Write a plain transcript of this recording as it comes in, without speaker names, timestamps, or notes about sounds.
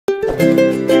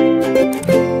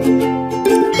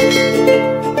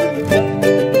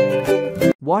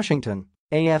Washington,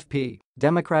 AFP.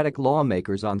 Democratic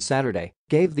lawmakers on Saturday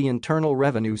gave the Internal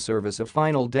Revenue Service a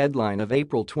final deadline of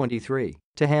April 23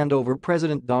 to hand over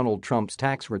President Donald Trump's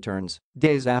tax returns,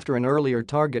 days after an earlier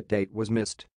target date was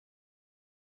missed.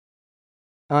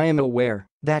 "I am aware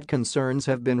that concerns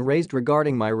have been raised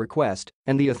regarding my request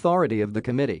and the authority of the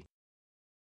committee.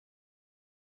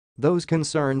 Those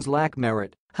concerns lack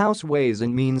merit," House Ways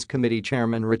and Means Committee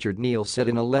Chairman Richard Neal said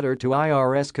in a letter to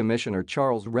IRS Commissioner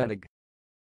Charles Rettig.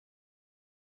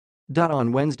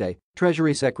 On Wednesday,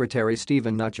 Treasury Secretary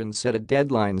Stephen Mnuchin said a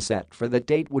deadline set for that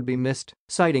date would be missed,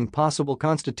 citing possible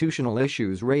constitutional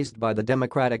issues raised by the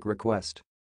Democratic request.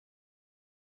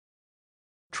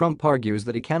 Trump argues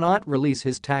that he cannot release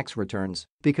his tax returns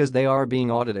because they are being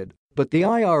audited, but the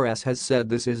IRS has said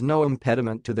this is no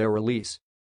impediment to their release.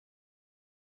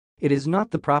 "It is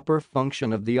not the proper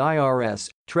function of the IRS,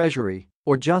 Treasury,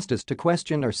 or Justice to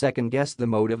question or second-guess the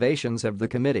motivations of the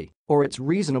committee or its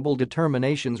reasonable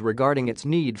determinations regarding its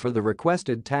need for the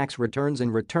requested tax returns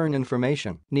and return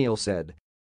information," Neal said.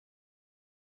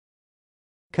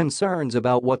 "Concerns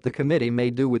about what the committee may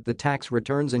do with the tax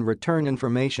returns and return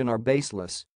information are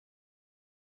baseless."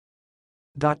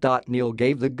 Neal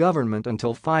gave the government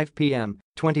until 5 p.m.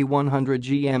 2100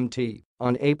 GMT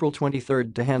on April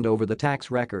 23 to hand over the tax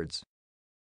records.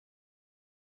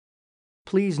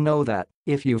 "Please know that,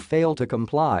 if you fail to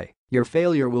comply, your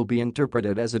failure will be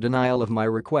interpreted as a denial of my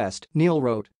request," Neal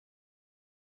wrote.